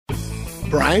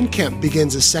Brian Kemp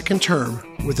begins his second term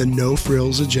with a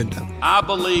no-frills agenda. I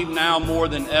believe now more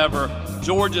than ever,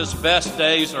 Georgia's best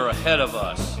days are ahead of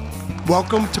us.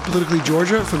 Welcome to Politically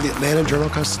Georgia from the Atlanta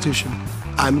Journal-Constitution.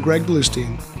 I'm Greg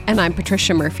Bluestein. And I'm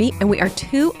Patricia Murphy, and we are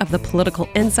two of the political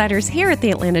insiders here at the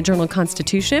Atlanta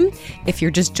Journal-Constitution. If you're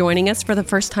just joining us for the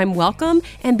first time, welcome,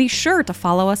 and be sure to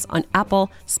follow us on Apple,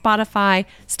 Spotify,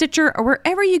 Stitcher, or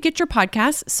wherever you get your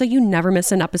podcasts so you never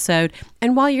miss an episode.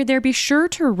 And while you're there, be sure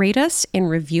to rate us and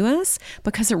review us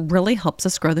because it really helps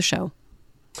us grow the show.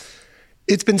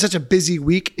 It's been such a busy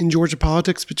week in Georgia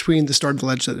politics between the start of the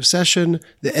legislative session,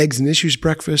 the Eggs and Issues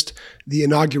breakfast, the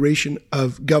inauguration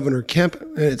of Governor Kemp.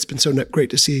 And it's been so great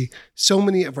to see so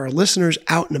many of our listeners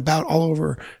out and about all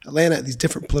over Atlanta at these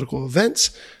different political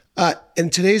events. In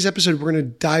today's episode, we're going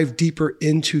to dive deeper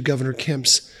into Governor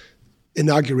Kemp's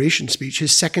inauguration speech,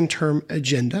 his second term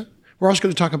agenda. We're also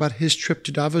going to talk about his trip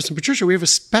to Davos. And Patricia, we have a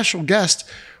special guest.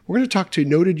 We're going to talk to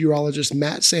noted urologist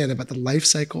Matt Sand about the life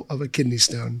cycle of a kidney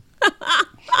stone.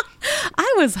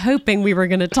 I was hoping we were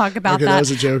going to talk about that. That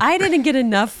was a joke. I didn't get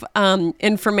enough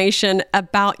information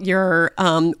about your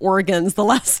organs the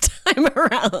last time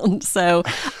around. So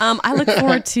I look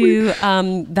forward to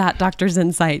that doctor's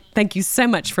insight. Thank you so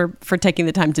much for taking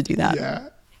the time to do that. Yeah,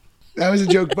 that was a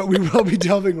joke, but we will be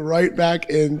delving right back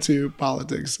into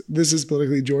politics. This is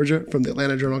Politically Georgia from the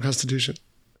Atlanta Journal-Constitution.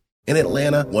 In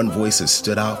Atlanta, one voice has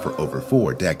stood out for over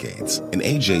 4 decades. An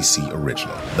AJC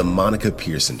original, The Monica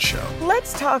Pearson Show.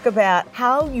 Let's talk about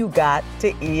how you got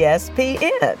to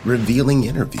ESPN. Revealing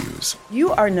interviews.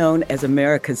 You are known as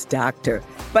America's doctor,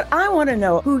 but I want to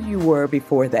know who you were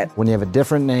before that. When you have a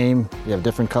different name, you have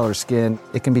different color skin,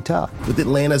 it can be tough. With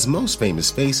Atlanta's most famous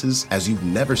faces as you've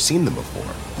never seen them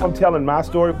before. I'm telling my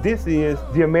story. This is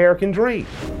the American dream.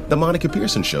 The Monica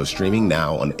Pearson Show, streaming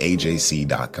now on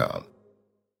AJC.com.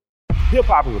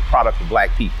 Hip-hop is a product of black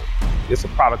people. It's a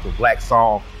product of black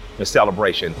song and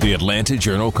celebration. The Atlanta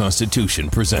Journal-Constitution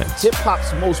presents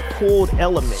hip-hop's most pulled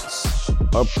elements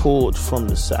are pulled from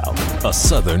the South. A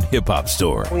Southern hip-hop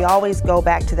story. We always go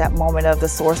back to that moment of the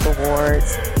Source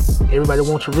Awards. Everybody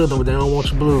wants your rhythm, but they don't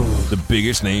want your blues. The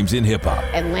biggest names in hip-hop.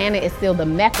 Atlanta is still the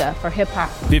mecca for hip-hop.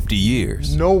 50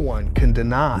 years. No one can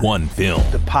deny one film.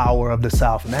 The power of the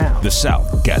South now. The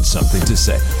South got something to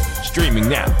say. Streaming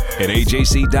now at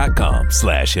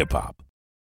ajc.com/hiphop.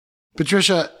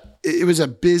 Patricia, it was a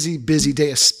busy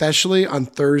day, especially on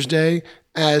Thursday,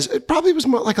 as it probably was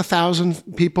more like 1,000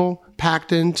 people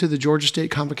packed into the Georgia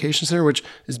State Convocation Center, which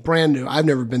is brand new. I've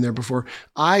never been there before.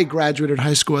 I graduated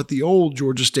high school at the old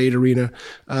Georgia State arena.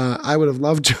 I would have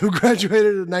loved to have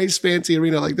graduated at a nice fancy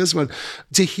arena like this one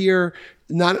to hear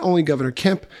not only Governor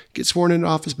Kemp get sworn into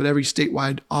office, but every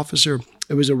statewide officer.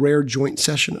 It was a rare joint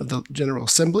session of the General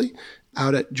Assembly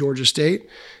out at Georgia State.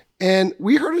 And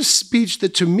we heard a speech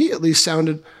that, to me at least,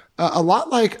 sounded a lot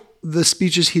like the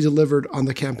speeches he delivered on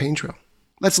the campaign trail.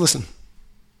 Let's listen.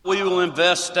 We will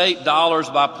invest state dollars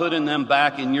by putting them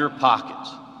back in your pockets,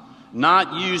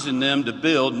 not using them to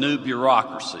build new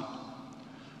bureaucracy.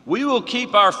 We will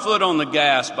keep our foot on the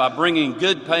gas by bringing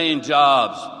good-paying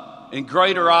jobs and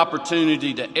greater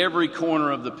opportunity to every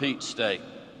corner of the Peach State.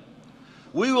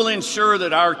 We will ensure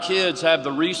that our kids have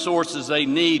the resources they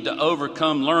need to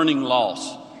overcome learning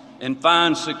loss and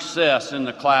find success in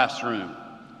the classroom,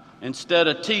 instead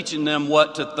of teaching them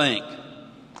what to think.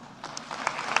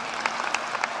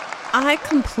 I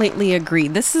completely agree.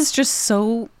 This is just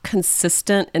so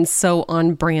consistent and so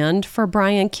on brand for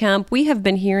Brian Kemp. We have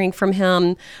been hearing from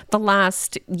him the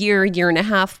last year and a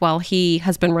half while he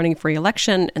has been running for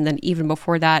re-election, and then even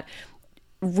before that,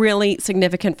 really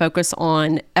significant focus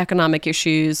on economic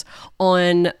issues,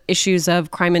 on issues of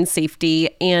crime and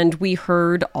safety. And we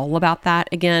heard all about that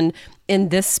again in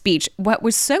this speech. What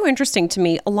was so interesting to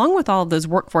me, along with all of those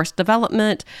workforce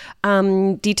development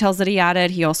details that he added,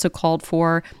 he also called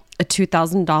for a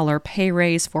 $2,000 pay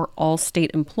raise for all state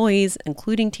employees,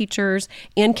 including teachers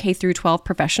and K through 12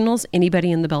 professionals,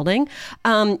 anybody in the building.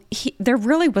 There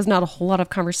really was not a whole lot of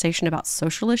conversation about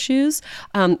social issues.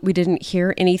 We didn't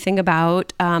hear anything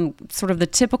about sort of the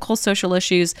typical social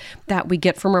issues that we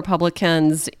get from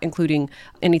Republicans, including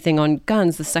anything on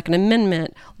guns, the Second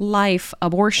Amendment, life,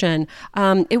 abortion.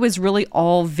 It was really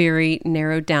all very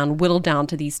narrowed down, whittled down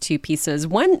to these two pieces.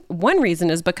 One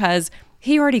reason is because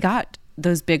he already got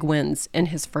those big wins in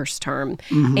his first term.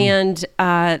 Mm-hmm. And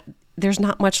there's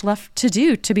not much left to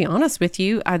do, to be honest with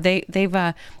you.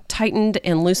 They've tightened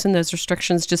and loosened those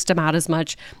restrictions just about as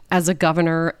much as a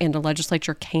governor and a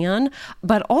legislature can.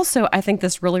 But also, I think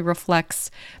this really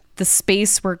reflects the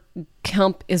space where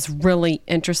Kemp is really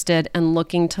interested and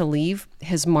looking to leave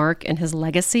his mark and his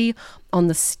legacy on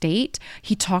the state.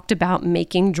 He talked about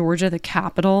making Georgia the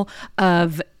capital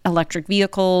of electric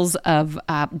vehicles, of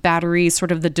batteries,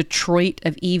 sort of the Detroit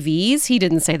of EVs. He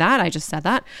didn't say that. I just said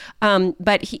that.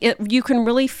 But you can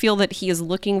really feel that he is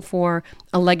looking for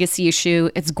a legacy issue.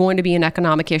 It's going to be an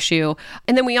economic issue.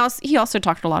 And then he also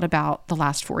talked a lot about the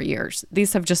last 4 years.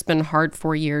 These have just been hard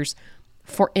 4 years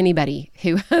for anybody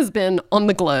who has been on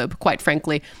the globe, quite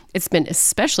frankly. It's been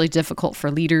especially difficult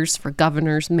for leaders, for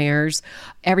governors, mayors,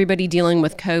 everybody dealing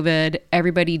with COVID,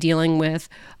 everybody dealing with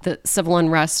the civil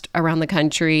unrest around the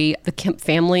country. The Kemp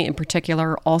family in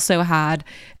particular also had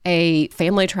a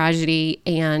family tragedy,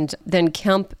 and then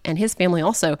Kemp and his family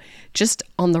also just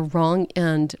on the wrong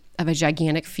end of a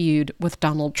gigantic feud with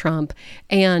Donald Trump.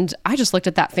 And I just looked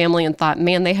at that family and thought,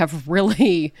 man, they have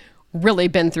really, really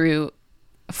been through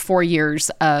 4 years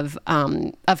of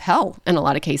hell in a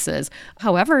lot of cases.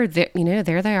 However, there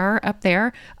they are up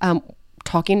there,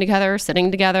 talking together,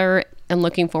 sitting together, and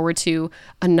looking forward to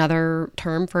another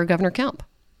term for Governor Kemp.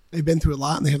 They've been through a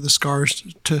lot, and they have the scars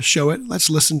to show it. Let's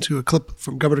listen to a clip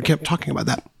from Governor Kemp talking about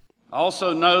that. I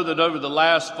also know that over the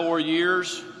last 4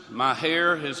 years, my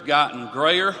hair has gotten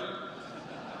grayer.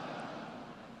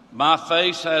 My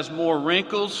face has more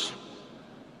wrinkles.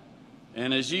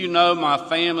 And as you know, my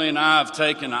family and I have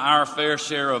taken our fair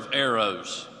share of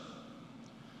arrows.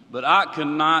 But I could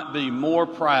not be more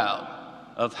proud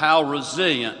of how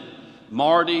resilient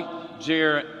Marty,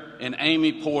 Jarrett, and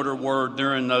Amy Porter were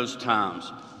during those times,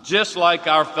 just like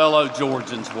our fellow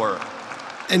Georgians were.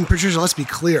 And Patricia, let's be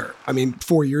clear. I mean,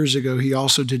 4 years ago, he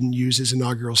also didn't use his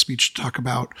inaugural speech to talk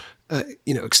about,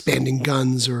 expanding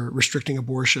guns or restricting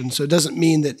abortion. So it doesn't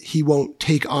mean that he won't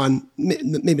take on,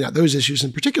 maybe not those issues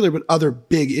in particular, but other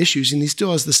big issues. And he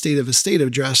still has the State of the State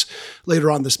address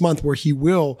later on this month where he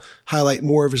will highlight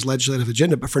more of his legislative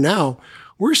agenda. But for now,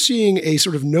 we're seeing a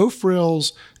sort of no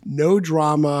frills, no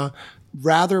drama,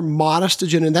 rather modest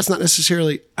agenda. And that's not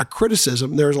necessarily a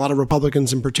criticism. There's a lot of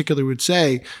Republicans in particular would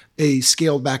say a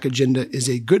scaled back agenda is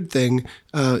a good thing.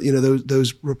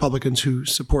 Those Republicans who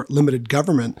support limited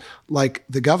government, like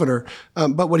the governor.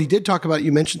 But what he did talk about,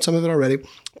 you mentioned some of it already,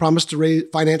 promised to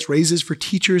finance raises for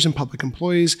teachers and public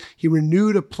employees. He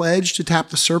renewed a pledge to tap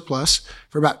the surplus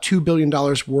for about $2 billion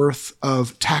worth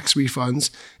of tax refunds.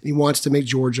 And he wants to make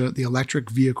Georgia the electric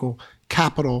vehicle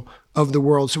capital of the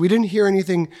world. So we didn't hear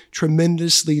anything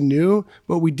tremendously new.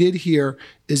 What we did hear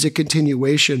is a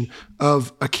continuation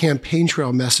of a campaign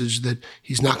trail message that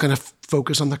he's not going to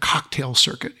focus on the cocktail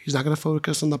circuit. He's not going to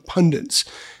focus on the pundits.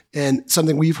 And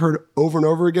something we've heard over and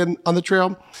over again on the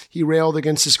trail, he railed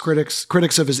against his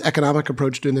critics of his economic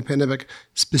approach during the pandemic,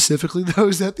 specifically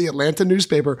those at the Atlanta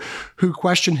newspaper who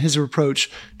questioned his approach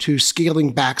to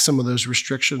scaling back some of those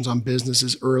restrictions on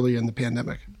businesses early in the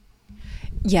pandemic.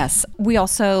 Yes. We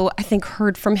also, I think,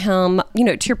 heard from him,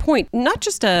 to your point, not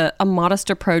just a modest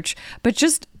approach, but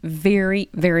just very,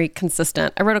 very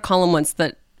consistent. I wrote a column once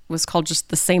that was called just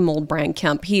the same old Brian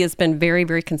Kemp. He has been very,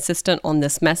 very consistent on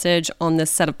this message, on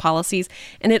this set of policies.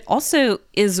 And it also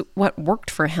is what worked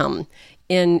for him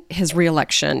in his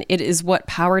reelection. It is what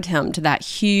powered him to that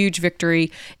huge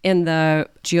victory in the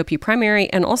GOP primary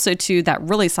and also to that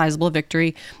really sizable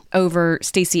victory over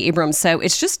Stacey Abrams. So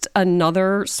it's just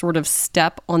another sort of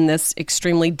step on this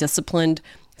extremely disciplined,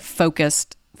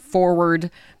 focused,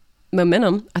 forward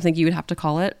momentum, I think you would have to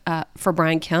call it, for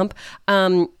Brian Kemp.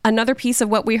 Another piece of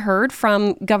what we heard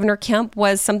from Governor Kemp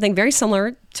was something very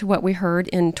similar to what we heard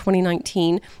in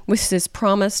 2019, with his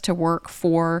promise to work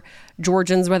for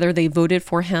Georgians, whether they voted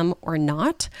for him or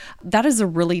not. That is a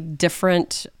really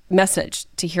different message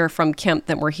to hear from Kemp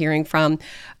than we're hearing from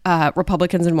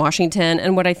Republicans in Washington.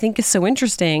 And what I think is so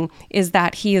interesting is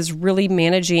that he is really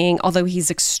managing, although he's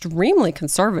extremely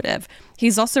conservative,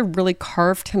 he's also really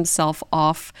carved himself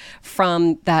off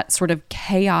from that sort of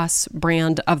chaos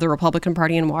brand of the Republican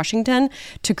Party in Washington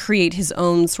to create his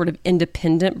own sort of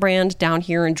independent brand down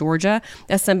here in Georgia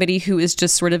as somebody who is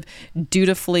just sort of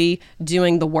dutifully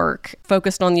doing the work,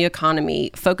 focused on the economy,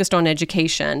 focused on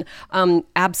education,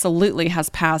 absolutely has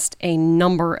passed a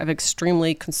number of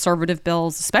extremely conservative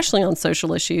bills, especially on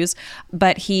social issues,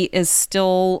 but he is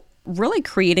still really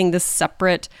creating this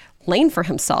separate lane for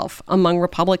himself among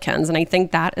Republicans. And I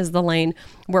think that is the lane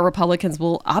where Republicans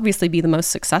will obviously be the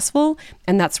most successful.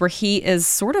 And that's where he is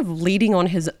sort of leading on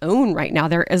his own right now.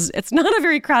 It's not a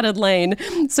very crowded lane.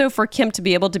 So for Kemp to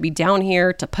be able to be down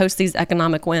here, to post these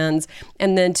economic wins,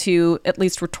 and then to at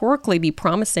least rhetorically be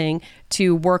promising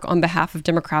to work on behalf of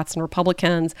Democrats and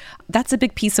Republicans, that's a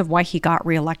big piece of why he got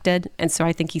reelected. And so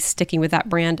I think he's sticking with that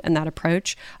brand and that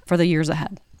approach for the years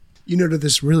ahead. You noted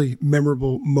this really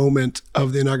memorable moment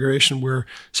of the inauguration where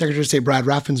Secretary of State Brad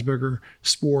Raffensperger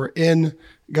swore in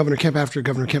Governor Kemp after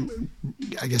Governor Kemp,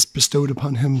 I guess, bestowed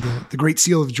upon him the Great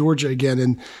Seal of Georgia again.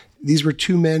 And these were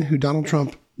two men who Donald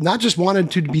Trump not just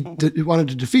wanted to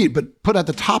defeat, but put at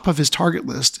the top of his target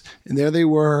list. And there they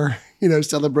were,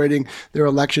 celebrating their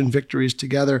election victories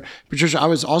together. Patricia, I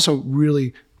was also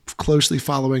really closely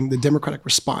following the Democratic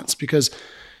response because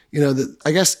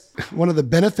I guess one of the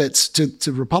benefits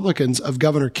to Republicans of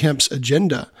Governor Kemp's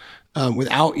agenda,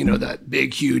 without, that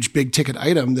huge, big ticket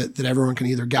item that everyone can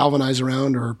either galvanize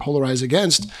around or polarize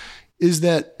against, is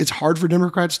that it's hard for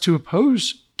Democrats to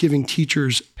oppose giving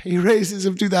teachers pay raises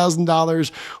of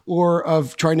 $2,000 or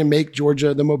of trying to make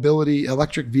Georgia the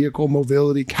electric vehicle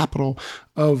mobility capital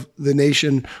of the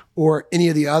nation, or any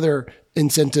of the other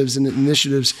incentives and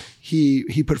initiatives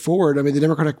he put forward. I mean, the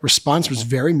Democratic response was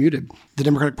very muted. The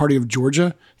Democratic Party of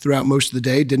Georgia throughout most of the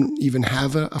day didn't even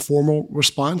have a formal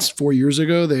response. 4 years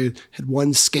ago, they had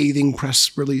one scathing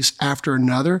press release after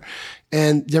another.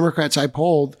 And Democrats I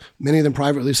polled, many of them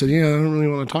privately said, I don't really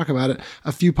want to talk about it.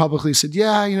 A few publicly said,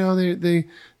 they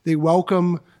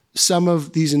welcome some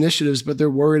of these initiatives, but they're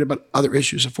worried about other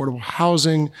issues: affordable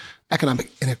housing, economic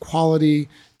inequality,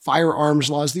 firearms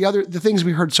laws, the things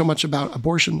we heard so much about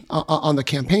abortion on the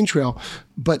campaign trail,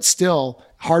 but still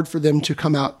hard for them to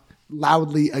come out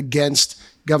loudly against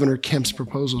Governor Kemp's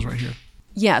proposals right here.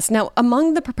 Yes. Now,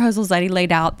 among the proposals that he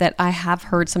laid out that I have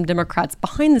heard some Democrats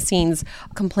behind the scenes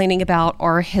complaining about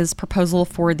are his proposal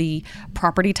for the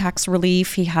property tax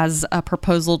relief. He has a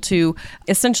proposal to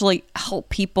essentially help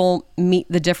people meet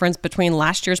the difference between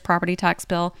last year's property tax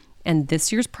bill and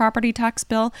this year's property tax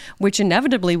bill, which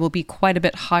inevitably will be quite a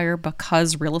bit higher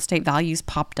because real estate values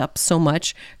popped up so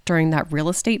much during that real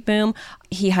estate boom.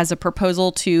 He has a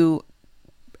proposal to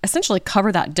essentially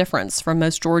cover that difference for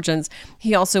most Georgians.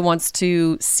 He also wants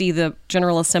to see the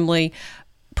General Assembly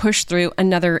push through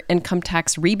another income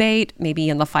tax rebate, maybe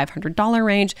in the $500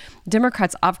 range.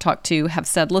 Democrats I've talked to have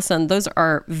said, listen, those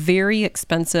are very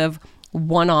expensive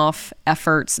one-off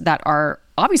efforts that are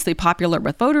obviously popular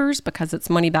with voters because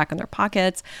it's money back in their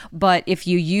pockets. But if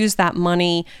you use that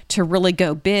money to really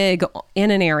go big in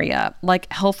an area like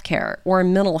healthcare or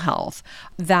mental health,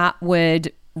 that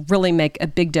would really make a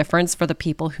big difference for the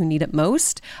people who need it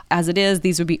most. As it is,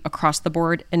 these would be across the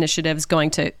board initiatives going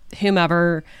to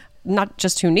whomever, not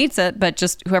just who needs it, but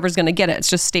just whoever's going to get it. It's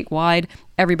just statewide.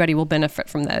 Everybody will benefit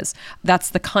from those. That's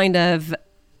the kind of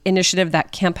initiative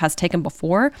that Kemp has taken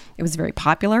before. It was very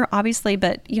popular, obviously,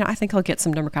 but I think he'll get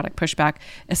some Democratic pushback,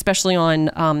 especially on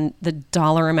the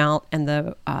dollar amount and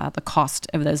the cost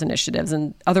of those initiatives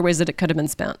and other ways that it could have been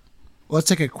spent. Well, let's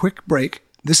take a quick break.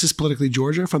 This is Politically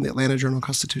Georgia from the Atlanta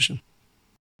Journal-Constitution.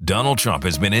 Donald Trump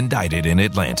has been indicted in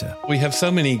Atlanta. We have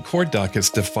so many court dockets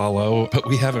to follow, but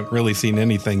we haven't really seen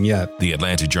anything yet. The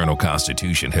Atlanta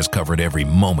Journal-Constitution has covered every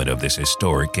moment of this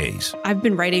historic case. I've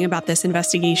been writing about this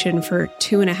investigation for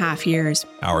 2.5 years.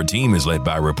 Our team is led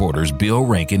by reporters Bill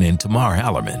Rankin and Tamar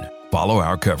Hallerman. Follow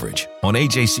our coverage on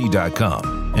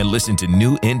AJC.com and listen to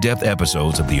new in-depth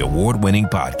episodes of the award-winning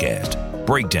podcast,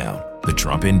 Breakdown, the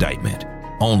Trump Indictment,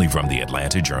 only from the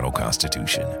Atlanta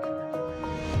Journal-Constitution.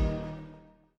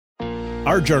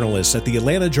 Our journalists at the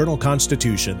Atlanta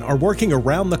Journal-Constitution are working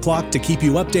around the clock to keep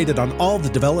you updated on all the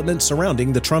developments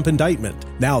surrounding the Trump indictment.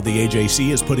 Now the AJC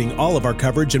is putting all of our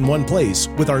coverage in one place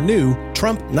with our new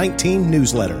Trump 19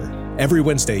 newsletter. Every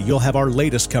Wednesday, you'll have our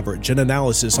latest coverage and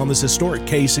analysis on this historic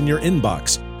case in your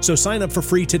inbox. So sign up for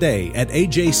free today at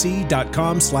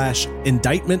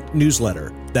ajc.com/indictment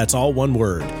newsletter. That's all one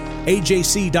word.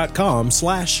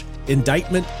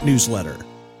 ajc.com/indictment newsletter.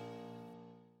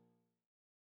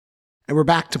 And we're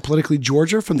back to Politically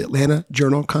Georgia from the Atlanta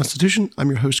Journal-Constitution. I'm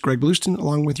your host, Greg Bluestein,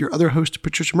 along with your other host,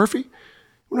 Patricia Murphy.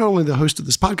 We're not only the host of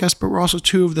this podcast, but we're also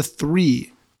two of the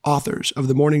three authors of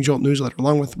the Morning Jolt newsletter,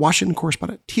 along with Washington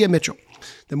correspondent Tia Mitchell.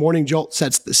 The Morning Jolt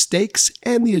sets the stakes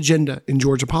and the agenda in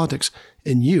Georgia politics,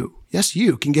 and you, yes,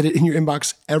 you can get it in your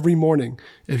inbox every morning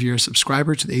if you're a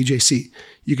subscriber to the AJC.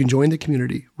 You can join the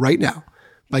community right now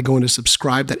by going to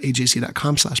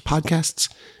subscribe.ajc.com/podcasts,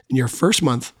 and your first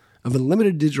month of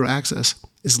unlimited digital access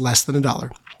is less than $1.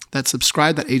 That's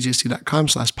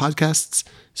subscribe.ajc.com/podcasts,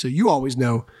 so you always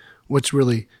know what's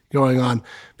really going on.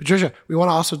 Patricia, we want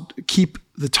to also keep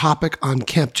the topic on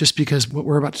Kemp just because what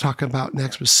we're about to talk about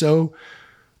next was so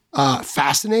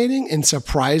fascinating and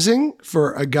surprising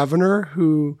for a governor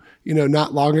who,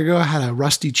 not long ago had a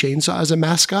rusty chainsaw as a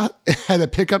mascot, had a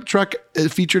pickup truck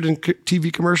featured in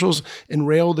TV commercials and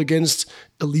railed against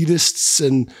elitists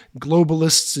and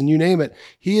globalists and you name it.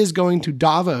 He is going to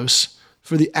Davos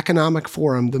for the Economic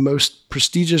Forum, the most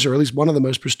prestigious, or at least one of the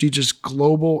most prestigious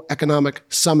global economic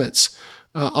summits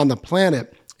on the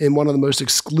planet, in one of the most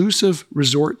exclusive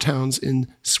resort towns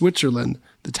in Switzerland,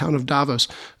 the town of Davos,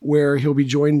 where he'll be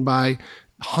joined by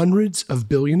hundreds of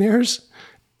billionaires,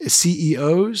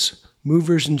 CEOs,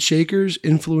 movers and shakers,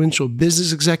 influential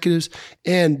business executives,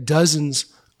 and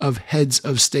dozens of heads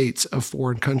of states of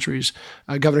foreign countries.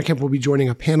 Governor Kemp will be joining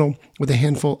a panel with a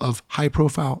handful of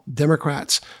high-profile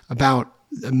Democrats about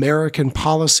American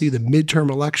policy, the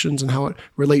midterm elections, and how it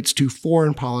relates to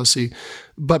foreign policy.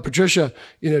 But Patricia,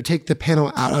 take the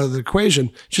panel out of the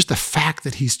equation. Just the fact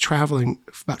that he's traveling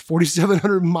about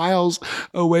 4,700 miles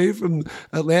away from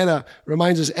Atlanta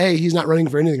reminds us, A, he's not running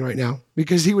for anything right now,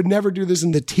 because he would never do this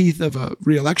in the teeth of a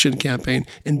re-election campaign.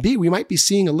 And B, we might be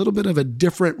seeing a little bit of a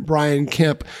different Brian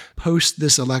Kemp post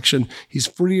this election. He's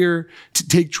freer to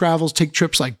take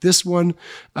trips like this one.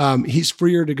 He's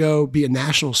freer to go be a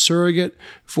national surrogate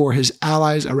for his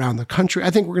allies around the country. I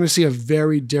think we're going to see a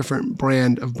very different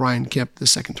brand of Brian Kemp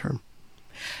this second term.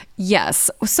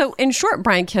 Yes. So in short,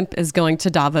 Brian Kemp is going to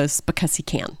Davos because he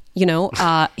can.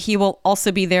 He will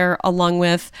also be there along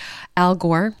with Al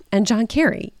Gore and John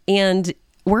Kerry. And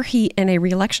were he in a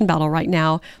re-election battle right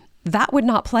now, that would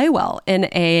not play well in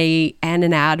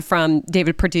an ad from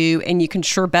David Perdue, and you can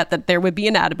sure bet that there would be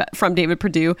an ad from David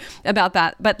Perdue about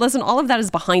that. But listen, all of that is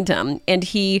behind him, and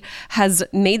he has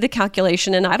made the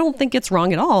calculation, and I don't think it's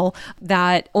wrong at all,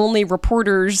 that only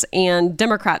reporters and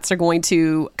Democrats are going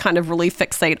to kind of really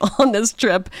fixate on this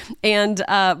trip, and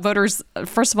voters,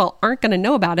 first of all, aren't going to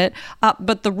know about it.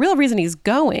 But the real reason he's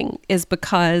going is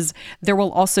because there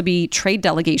will also be trade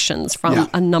delegations from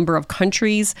a number of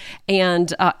countries,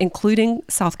 and including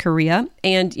South Korea.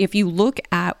 And if you look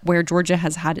at where Georgia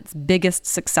has had its biggest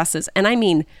successes, and I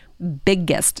mean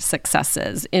biggest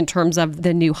successes in terms of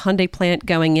the new Hyundai plant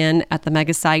going in at the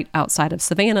mega site outside of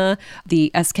Savannah,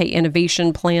 the SK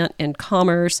Innovation plant in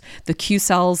Commerce, the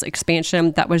Q-Cells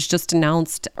expansion that was just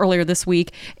announced earlier this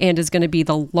week and is going to be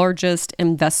the largest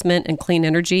investment in clean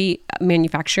energy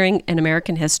manufacturing in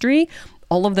American history.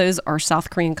 All of those are South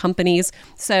Korean companies.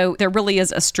 So there really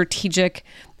is a strategic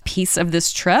piece of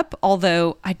this trip,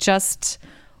 although I just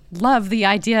love the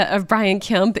idea of Brian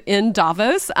Kemp in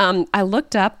Davos. I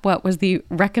looked up what was the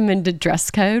recommended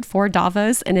dress code for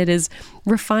Davos, and it is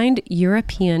refined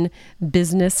European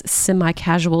business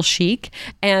semi-casual chic.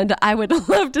 And I would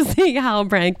love to see how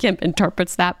Brian Kemp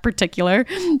interprets that particular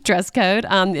dress code.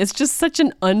 It's just such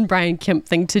an un-Brian Kemp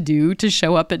thing to do, to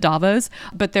show up at Davos.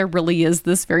 But there really is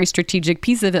this very strategic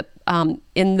piece of it not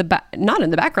in the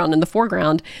background, in the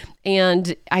foreground.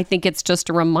 And I think it's just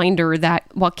a reminder that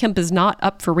while Kemp is not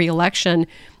up for re-election,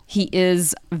 he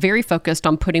is very focused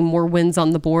on putting more wins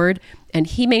on the board. And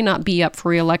he may not be up for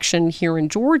re-election here in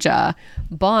Georgia,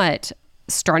 but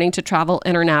starting to travel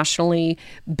internationally,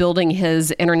 building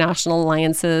his international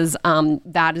alliances,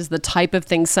 that is the type of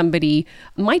thing somebody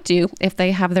might do if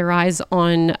they have their eyes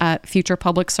on future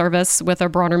public service with a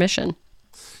broader mission.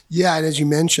 Yeah, and as you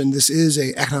mentioned, this is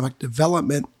an economic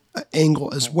development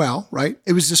angle as well, right?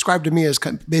 It was described to me as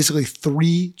basically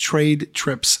 3 trade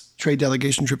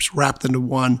delegation trips wrapped into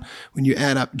one when you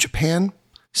add up Japan,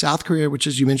 South Korea, which,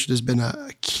 as you mentioned, has been a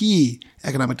key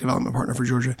economic development partner for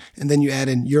Georgia, and then you add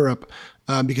in Europe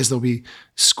because there'll be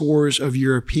scores of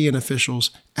European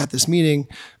officials at this meeting.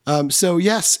 So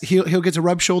yes, he'll get to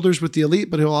rub shoulders with the elite,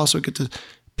 but he'll also get to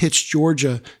pitch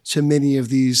Georgia to many of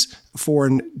these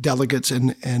foreign delegates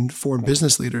and foreign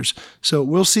business leaders. So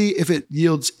we'll see if it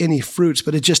yields any fruits,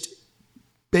 but it just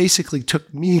basically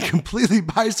took me completely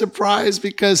by surprise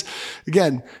because,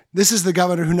 again, this is the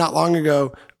governor who not long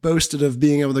ago boasted of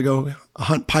being able to go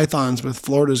hunt pythons with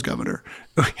Florida's governor,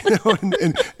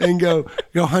 and go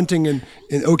hunting in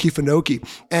Okefenokee,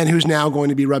 and who's now going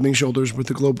to be rubbing shoulders with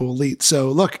the global elite. So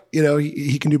look,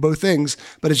 he can do both things,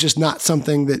 but it's just not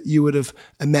something that you would have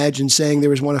imagined saying. There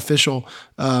was one official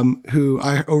who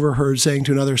I overheard saying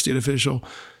to another state official,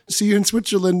 "See you in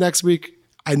Switzerland next week."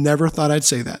 I never thought I'd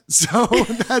say that. So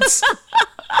that's...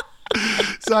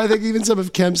 So I think even some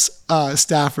of Kemp's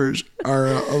staffers are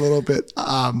a little bit,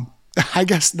 I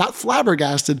guess, not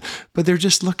flabbergasted, but they're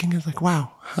just looking at like,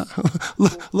 wow,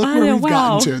 look where we've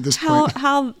gotten to at this point.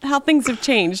 How things have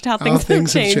changed. How things have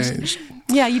changed.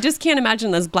 Yeah, you just can't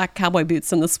imagine those black cowboy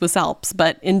boots in the Swiss Alps,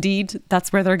 but indeed,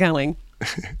 that's where they're going.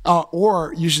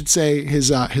 Or you should say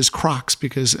his Crocs,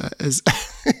 because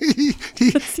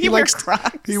he likes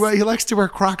Crocs. He likes to wear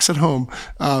Crocs at home.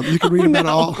 You can read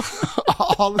about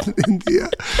all in India.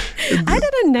 I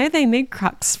didn't know they made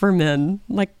Crocs for men,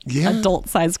 like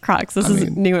adult-sized Crocs. This is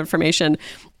new information,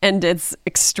 and it's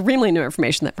extremely new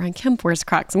information that Brian Kemp wears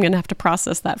Crocs. I'm going to have to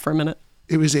process that for a minute.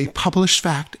 It was a published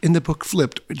fact in the book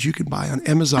Flipped, which you can buy on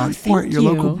Amazon or at your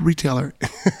local retailer.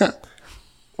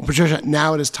 Patricia,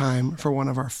 now it is time for one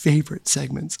of our favorite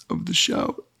segments of the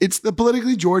show. It's the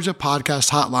Politically Georgia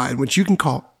Podcast Hotline, which you can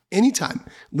call anytime.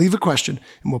 Leave a question,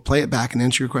 and we'll play it back and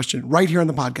answer your question right here on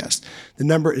the podcast. The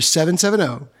number is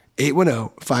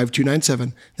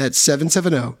 770-810-5297. That's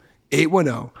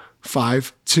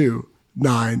 770-810-5297.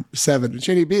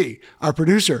 Shani B, our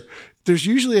producer, there's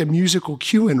usually a musical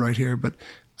cue in right here, but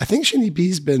I think Shani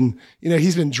B's been,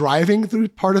 he's been driving through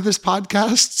part of this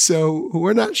podcast, so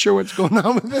we're not sure what's going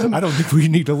on with him. I don't think we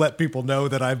need to let people know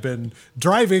that I've been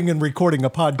driving and recording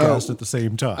a podcast at the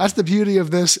same time. That's the beauty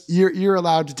of this. You're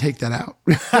allowed to take that out.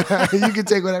 You can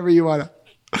take whatever you want to.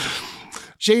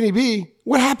 Shani B,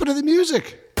 what happened to the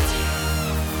music?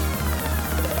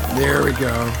 There we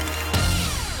go.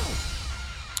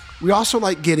 We also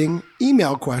like getting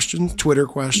email questions, Twitter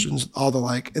questions, all the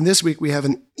like. And this week we have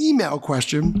an email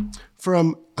question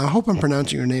from, I hope I'm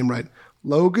pronouncing your name right,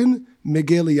 Logan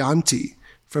Miglianti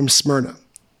from Smyrna.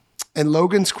 And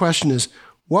Logan's question is,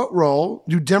 what role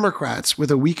do Democrats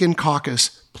with a weakened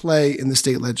caucus play in the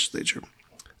state legislature?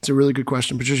 It's a really good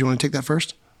question. Patricia, you want to take that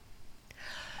first?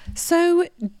 So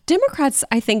Democrats,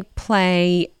 I think,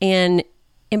 play an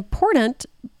important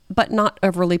but not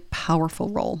overly powerful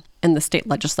role in the state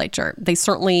legislature. They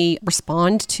certainly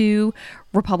respond to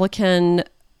Republican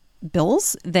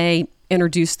bills. They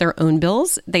introduce their own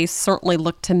bills. They certainly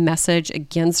look to message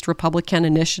against Republican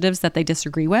initiatives that they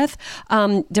disagree with.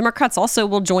 Democrats also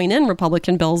will join in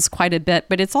Republican bills quite a bit,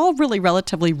 but it's all really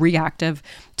relatively reactive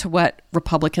to what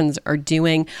Republicans are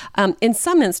doing. In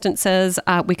some instances,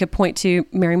 we could point to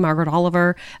Mary Margaret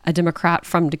Oliver, a Democrat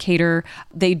from Decatur.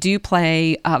 They do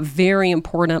play very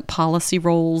important policy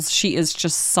roles. She is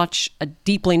just such a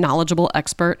deeply knowledgeable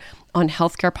expert on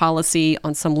healthcare policy,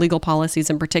 on some legal policies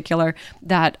in particular,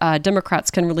 that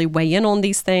Democrats can really weigh in on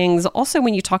these things. Also,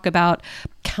 when you talk about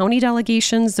county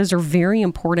delegations, those are very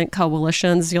important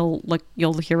coalitions.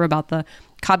 You'll hear about the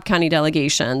Cobb County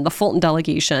delegation, the Fulton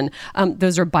delegation.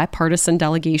 Those are bipartisan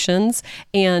delegations,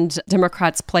 and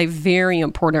Democrats play very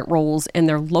important roles in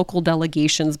their local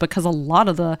delegations because a lot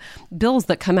of the bills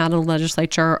that come out of the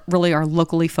legislature really are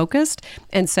locally focused.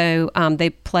 And so they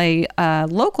play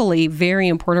locally very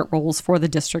important roles for the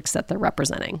districts that they're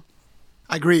representing.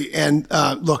 I agree. And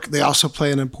look, they also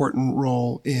play an important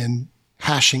role in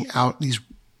hashing out these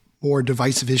more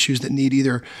divisive issues that need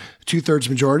either a 2/3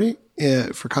 majority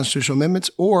for constitutional amendments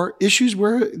or issues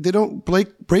where they don't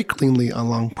break cleanly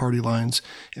along party lines.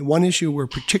 And one issue we're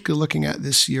particularly looking at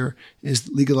this year is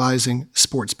legalizing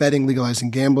sports betting,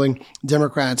 legalizing gambling.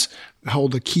 Democrats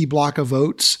hold a key block of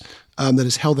votes that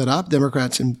has held that up.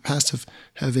 Democrats in the past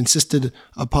have insisted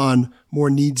upon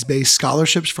more needs-based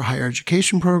scholarships for higher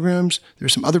education programs.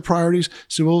 There's some other priorities.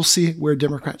 So we'll see where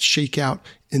Democrats shake out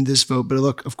in this vote. But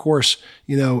look, of course,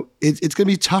 it's going to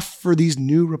be tough for these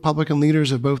new Republican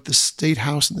leaders of both the state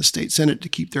House and the state Senate to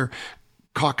keep their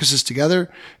caucuses together.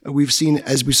 We've seen,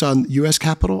 as we saw in the U.S.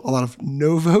 Capitol, a lot of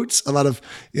no votes, a lot of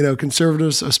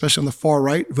conservatives, especially on the far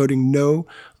right, voting no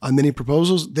on many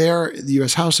proposals. There, in the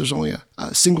U.S. House, there's only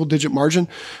a single-digit margin.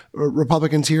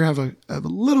 Republicans here have a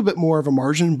little bit more of a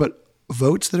margin, but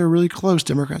votes that are really close,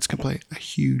 Democrats can play a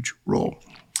huge role.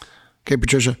 Okay,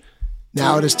 Patricia,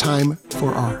 now it is time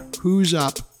for our Who's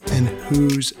Up and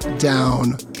Who's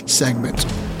Down segment.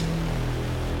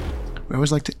 We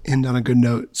always like to end on a good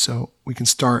note, so we can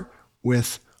start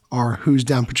with our Who's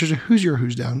Down. Patricia, who's your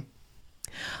Who's Down?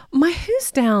 My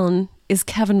Who's Down is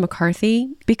Kevin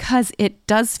McCarthy, because it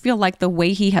does feel like the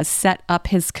way he has set up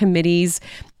his committees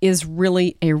is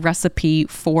really a recipe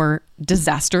for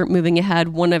disaster moving ahead.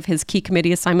 One of his key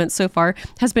committee assignments so far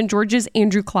has been Georgia's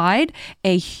Andrew Clyde,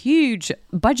 a huge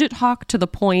budget hawk to the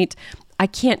point I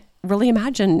can't really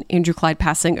imagine Andrew Clyde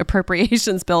passing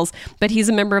appropriations bills, but he's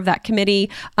a member of that committee.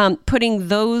 Putting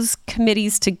those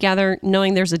committees together,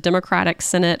 knowing there's a Democratic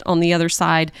Senate on the other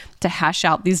side to hash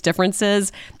out these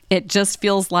differences, it just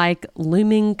feels like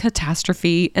looming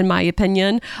catastrophe, in my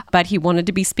opinion. But he wanted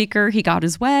to be speaker. He got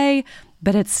his way,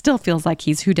 but it still feels like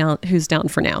he's who's down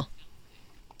for now.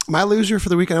 My loser for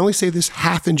the week, I only say this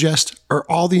half in jest, are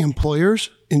all the employers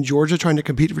in Georgia trying to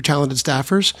compete for talented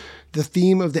staffers. The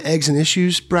theme of the Eggs and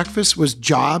Issues breakfast was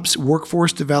jobs,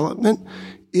 workforce development.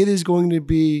 It is going to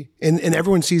be, and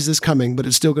everyone sees this coming, but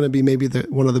it's still going to be maybe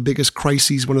one of the biggest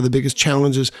crises, one of the biggest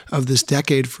challenges of this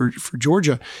decade for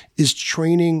Georgia, is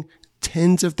training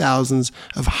tens of thousands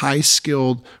of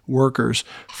high-skilled workers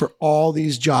for all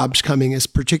these jobs coming, as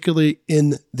particularly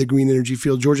in the green energy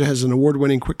field. Georgia has an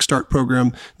award-winning Quick Start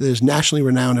program that is nationally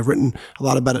renowned. I've written a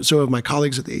lot about it. So have my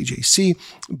colleagues at the AJC.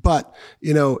 But,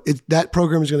 that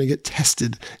program is going to get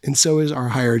tested. And so is our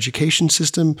higher education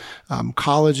system,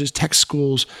 colleges, tech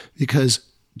schools, because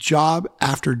job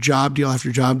after job deal after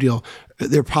job deal,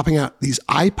 they're popping out these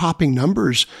eye-popping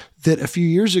numbers that a few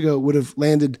years ago would have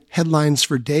landed headlines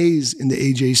for days in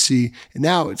the AJC. And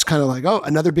now it's kind of like, oh,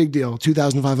 another big deal,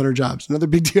 2,500 jobs, another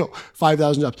big deal,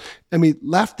 5,000 jobs. I mean,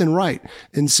 left and right.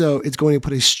 And so it's going to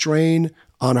put a strain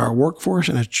on our workforce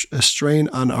and a strain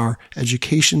on our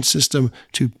education system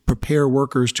to prepare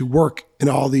workers to work in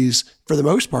all these, for the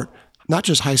most part, not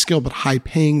just high skill, but high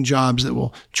paying jobs that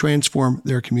will transform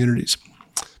their communities.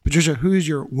 Patricia, who is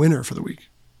your winner for the week?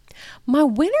 My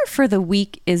winner for the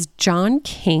week is John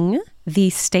King, the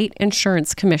state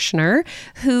insurance commissioner,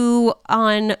 who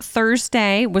on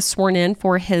Thursday was sworn in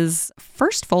for his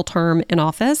first full term in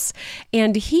office.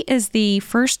 And he is the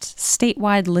first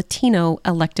statewide Latino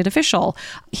elected official.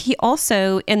 He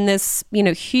also, in this,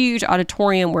 huge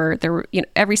auditorium where there were,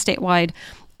 every statewide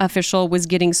official was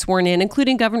getting sworn in,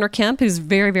 including Governor Kemp, who's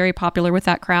very, very popular with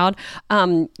that crowd.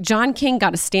 John King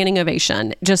got a standing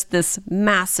ovation, just this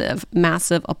massive,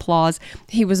 massive applause.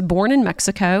 He was born in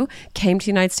Mexico, came to the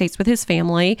United States with his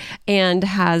family, and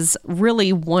has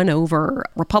really won over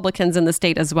Republicans in the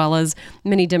state as well as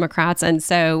many Democrats. And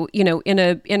so,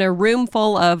 in a room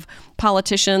full of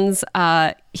politicians,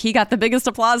 he got the biggest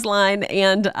applause line,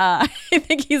 and I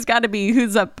think he's got to be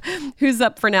who's up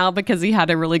for now, because he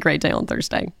had a really great day on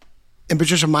Thursday. And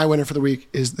Patricia, my winner for the week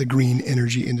is the green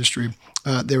energy industry.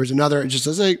 There was another, just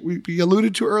as we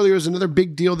alluded to earlier, was another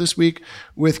big deal this week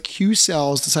with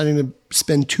Qcells deciding to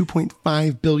spend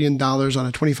 $2.5 billion on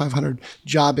a 2,500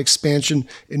 job expansion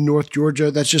in North Georgia.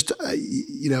 That's just,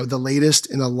 the latest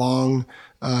in a long,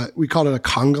 we call it a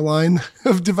conga line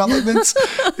of developments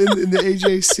in the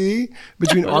AJC,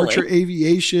 between really? Archer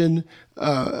Aviation,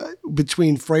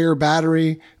 between Freyr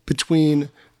Battery, between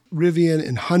Rivian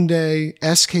and Hyundai,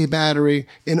 SK Battery,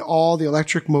 and all the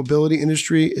electric mobility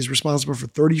industry is responsible for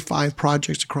 35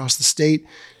 projects across the state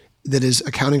that is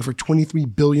accounting for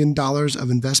 $23 billion of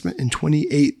investment in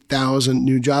 28,000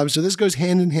 new jobs. So this goes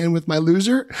hand in hand with my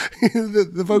loser.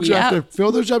 the folks who have to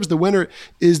fill those jobs. The winner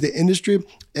is the industry.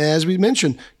 As we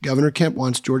mentioned, Governor Kemp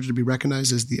wants Georgia to be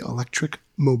recognized as the electric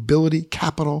mobility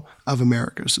capital of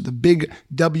America. So the big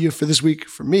W for this week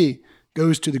for me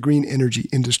goes to the green energy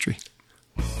industry.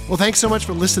 Well, thanks so much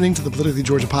for listening to the Politically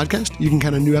Georgia podcast. You can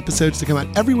count on new episodes to come out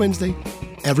every Wednesday,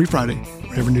 every Friday,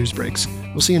 whenever news breaks.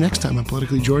 We'll see you next time on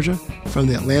Politically Georgia from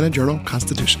the Atlanta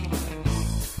Journal-Constitution.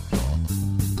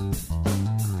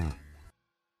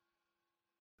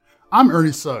 I'm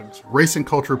Ernie Suggs, race and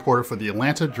culture reporter for the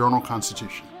Atlanta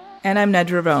Journal-Constitution. And I'm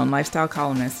Nedra Ravone, lifestyle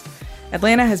columnist.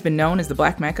 Atlanta has been known as the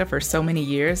Black Mecca for so many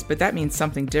years, but that means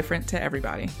something different to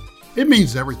everybody. It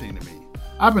means everything to me.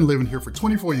 I've been living here for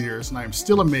 24 years, and I am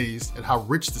still amazed at how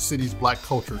rich the city's Black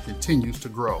culture continues to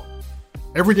grow.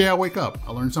 Every day I wake up,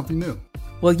 I learn something new.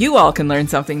 Well, you all can learn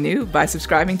something new by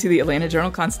subscribing to the Atlanta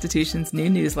Journal-Constitution's new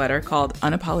newsletter called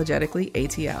Unapologetically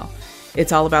ATL.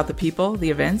 It's all about the people,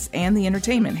 the events, and the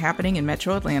entertainment happening in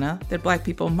Metro Atlanta that Black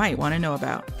people might want to know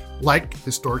about. Like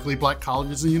historically Black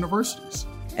colleges and universities,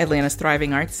 Atlanta's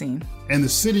thriving art scene, and the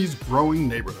city's growing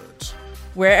neighborhoods.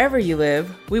 Wherever you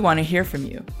live, we want to hear from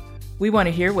you. We want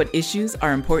to hear what issues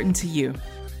are important to you.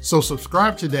 So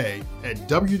subscribe today at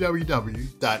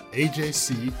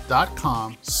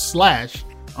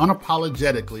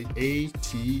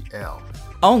www.ajc.com/unapologeticallyATL.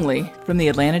 Only from the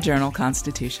Atlanta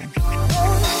Journal-Constitution.